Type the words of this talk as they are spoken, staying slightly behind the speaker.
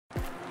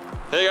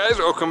Hey guys,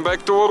 welcome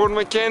back to Road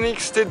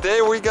Mechanics.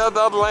 Today we got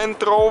that Land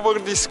Rover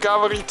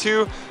Discovery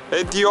II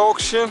at the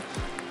auction.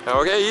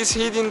 Okay, he's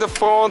hitting the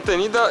front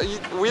and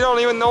we don't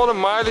even know the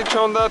mileage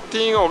on that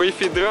thing, or if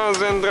it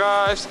runs and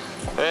drives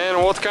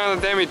and what kind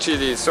of damage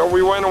it is. So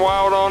we went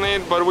wild on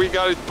it, but we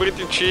got it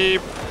pretty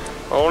cheap.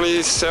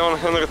 Only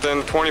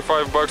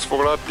 725 bucks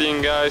for that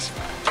thing, guys.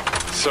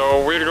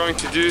 So we're going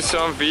to do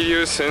some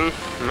videos and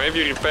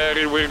maybe repair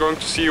it. We're going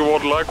to see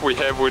what luck we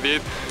have with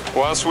it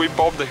once we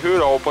pop the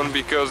hood open,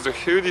 because the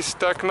hood is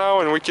stuck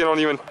now and we cannot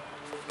even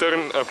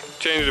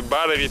change the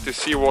battery to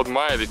see what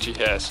mileage it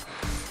has.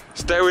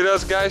 Stay with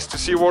us, guys, to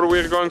see what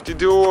we're going to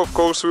do. Of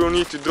course, we'll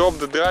need to drop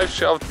the drive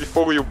shaft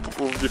before we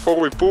pull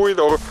it,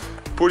 or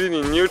put it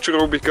in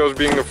neutral, because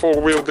being a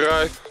four-wheel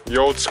drive, the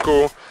old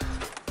school,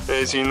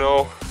 as you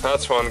know,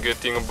 that's one good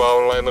thing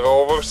about Land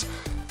Rovers.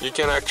 You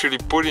can actually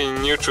put it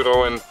in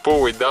neutral and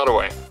pull it that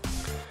way.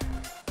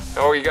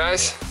 Okay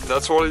guys,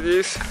 that's what it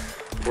is.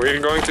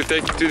 We're going to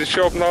take it to the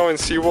shop now and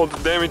see what the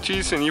damage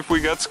is and if we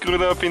got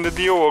screwed up in the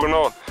deal or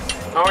not.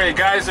 Okay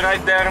guys,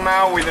 right there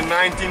now with a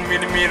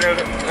 19mm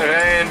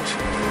wrench,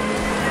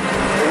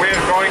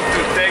 we're going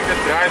to take the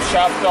drive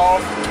shaft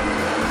off,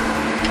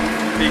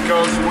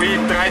 because we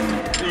tried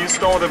to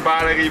install the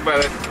battery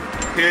but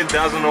it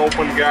doesn't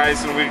open,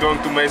 guys, and we're going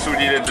to mess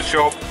with it at the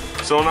shop.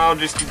 So now,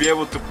 just to be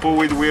able to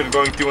pull it, we're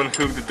going to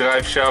unhook the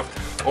drive shaft.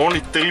 Only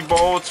 3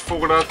 bolts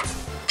for that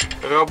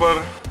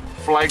rubber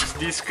flex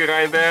disc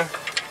right there.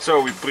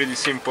 So a pretty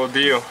simple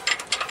deal.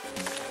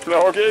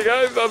 Okay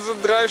guys, that's the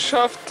drive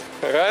shaft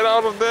right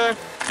out of there.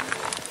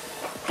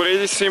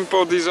 Pretty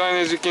simple design,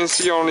 as you can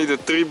see. Only the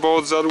 3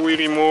 bolts that we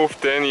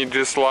removed, then it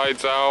just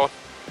slides out,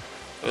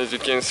 as you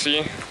can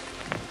see.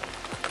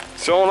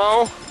 So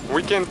now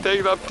we can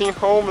take that thing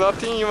home. That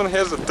thing even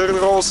has a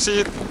 3rd row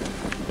seat.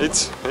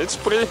 It's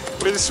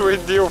pretty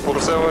sweet deal for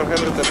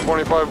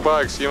 725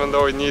 bucks, even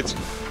though it needs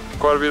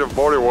quite a bit of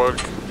body work.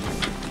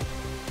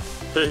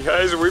 Hey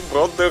guys, we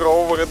brought the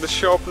Rover at the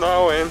shop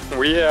now and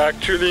we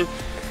actually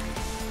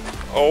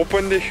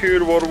opened the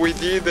hood. What we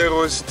did, there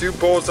was 2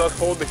 bolts that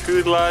hold the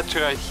hood latch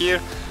right here,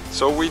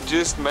 so we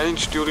just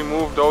managed to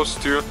remove those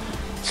 2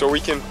 so we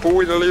can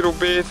pull it a little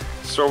bit,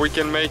 so we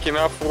can make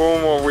enough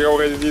room, or we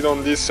already did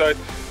on this side,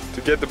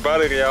 to get the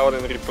battery out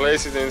and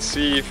replace it and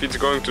see if it's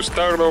going to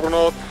start or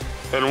not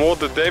and what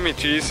the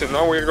damage is. And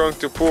now we're going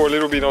to pull a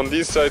little bit on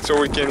this side so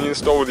we can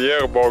install the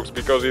airbox,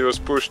 because it was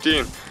pushed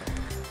in.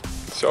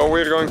 So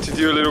we're going to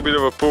do a little bit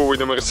of a pull with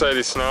the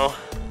Mercedes now.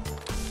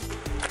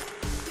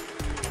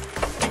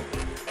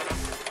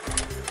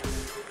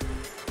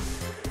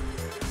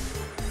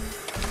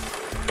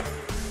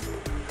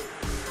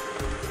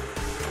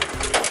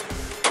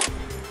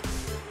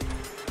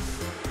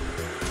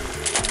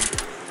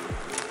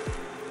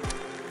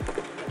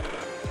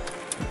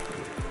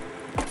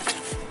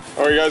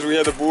 Alright guys, we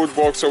had a boot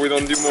box so we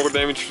don't do more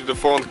damage to the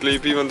front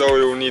clip, even though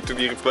it will need to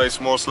be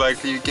replaced most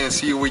likely. You can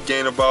see we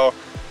gain about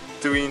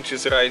 2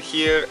 inches right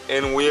here,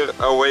 and we're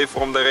away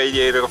from the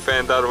radiator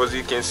fan. That was,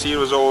 you can see, it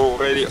was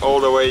already all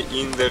the way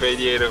in the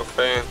radiator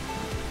fan.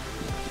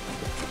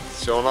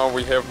 So now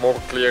we have more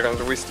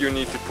clearance. We still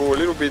need to pull a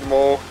little bit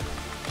more.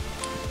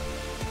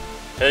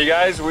 Hey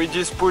guys, we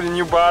just put a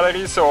new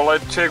battery, so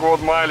let's check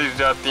what mileage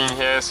that thing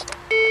has.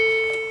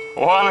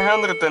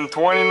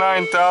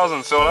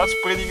 129,000, so that's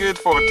pretty good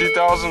for a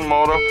 2000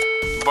 model,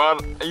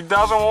 but it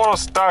doesn't want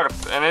to start,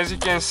 and as you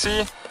can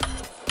see,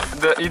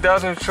 it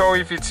doesn't show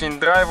if it's in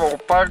drive or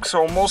park,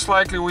 so most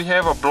likely we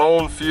have a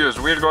blown fuse.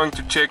 We're going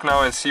to check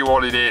now and see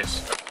what it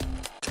is.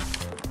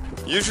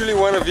 Usually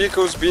when a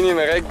vehicle's been in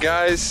a wreck,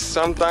 guys,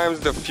 sometimes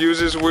the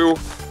fuses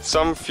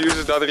some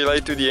fuses that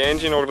relate to the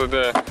engine or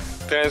the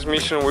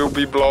transmission will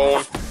be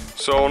blown.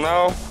 So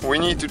now we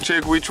need to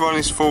check which one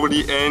is for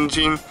the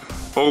engine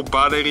or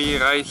battery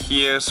right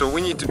here. So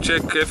we need to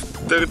check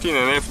F13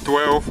 and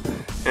F12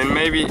 and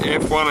maybe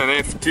F1 and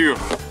F2.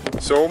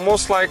 So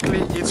most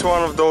likely it's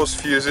one of those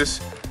fuses.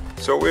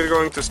 So we're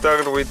going to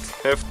start with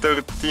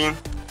F13.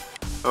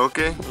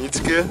 Okay, it's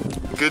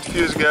good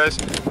fuse, guys.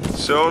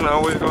 So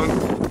now we're going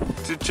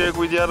to check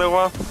with the other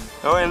one.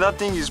 Oh, and that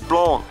thing is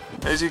blown.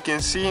 As you can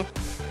see,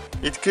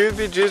 it could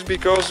be just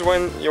because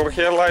when your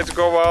headlights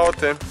go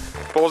out and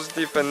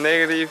positive and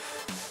negative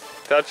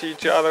touch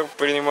each other,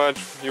 pretty much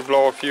you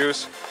blow a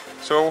fuse.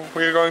 So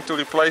we're going to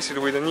replace it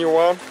with a new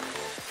one,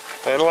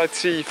 and let's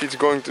see if it's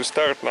going to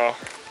start now.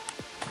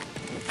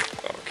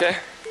 Okay,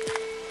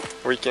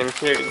 we can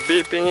hear it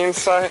beeping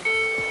inside,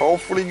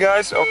 hopefully,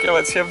 guys. Okay,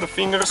 let's have the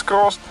fingers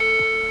crossed.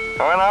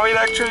 Oh, now it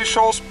actually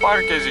shows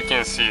spark, as you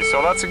can see,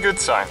 so that's a good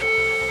sign.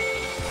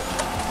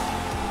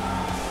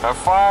 I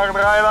fired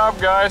right up,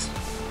 guys.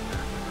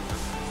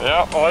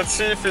 Yeah, let's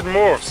see if it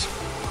moves.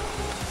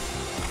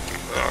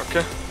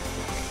 Okay.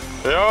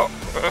 Yeah,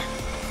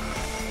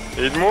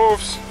 it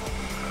moves.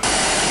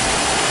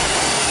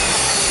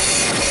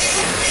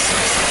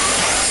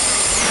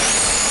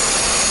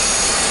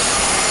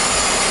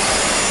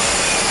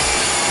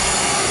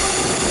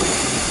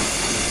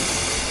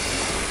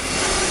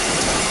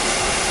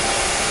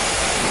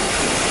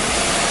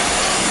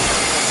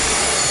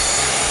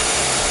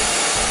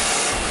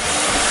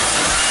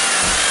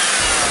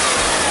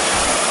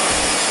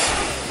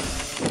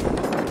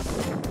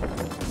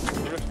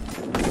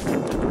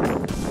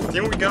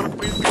 think we got a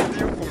pretty good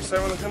deal for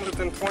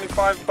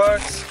 725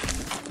 bucks.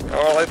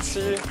 Oh, let's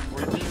see.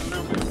 We need a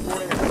little bit of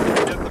pulling to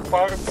get the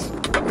parts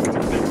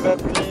to fix that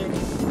thing.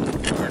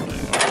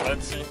 Okay,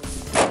 let's see.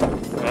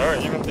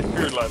 Oh, even the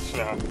fuel latch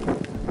now.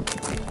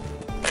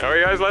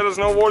 Alright guys, let us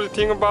know what you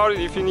think about it.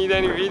 If you need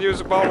any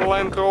videos about the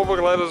Land Rover,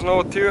 let us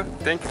know too.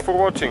 Thank you for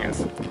watching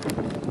us.